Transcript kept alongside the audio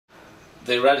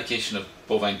The eradication of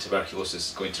bovine tuberculosis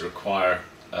is going to require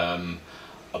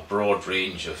a broad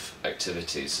range of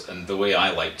activities, and the way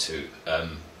I like to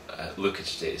look at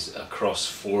it is across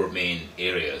four main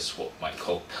areas, what we might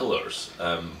call pillars.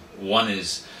 One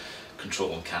is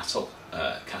control on cattle,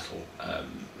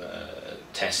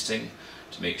 testing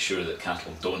to make sure that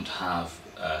cattle don't have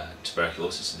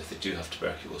tuberculosis, and if they do have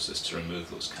tuberculosis, to remove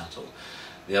those cattle.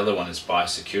 The other one is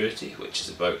biosecurity, which is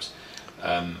about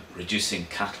reducing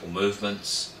cattle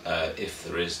movements if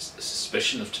there is a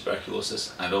suspicion of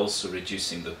tuberculosis, and also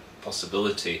reducing the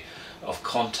possibility of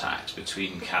contact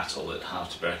between cattle that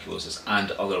have tuberculosis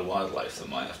and other wildlife that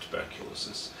might have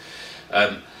tuberculosis.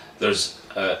 There's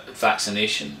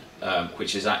vaccination,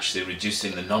 which is actually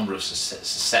reducing the number of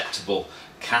susceptible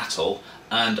cattle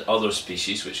and other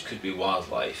species, which could be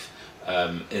wildlife,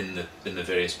 in the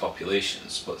various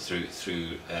populations, but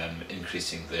through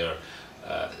increasing their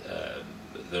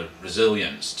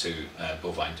resilience to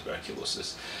bovine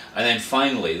tuberculosis. And then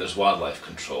finally there's wildlife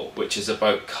control, which is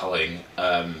about culling,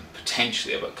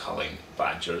 potentially about culling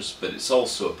badgers, but it's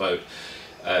also about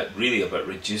really about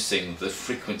reducing the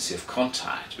frequency of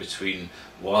contact between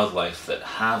wildlife that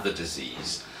have the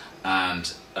disease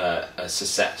and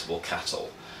susceptible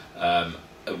cattle.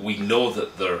 We know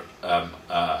that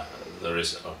there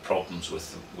is problems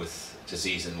with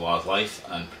disease in wildlife,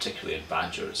 and particularly in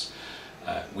badgers.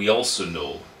 We also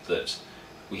know that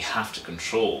we have to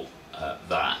control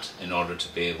that in order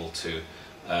to be able to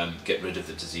get rid of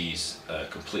the disease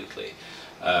completely.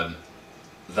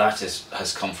 That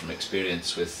has come from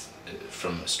experience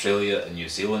from Australia and New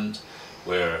Zealand,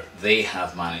 where they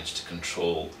have managed to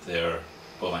control their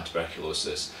bovine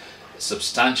tuberculosis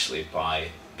substantially by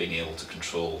being able to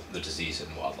control the disease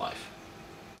in wildlife.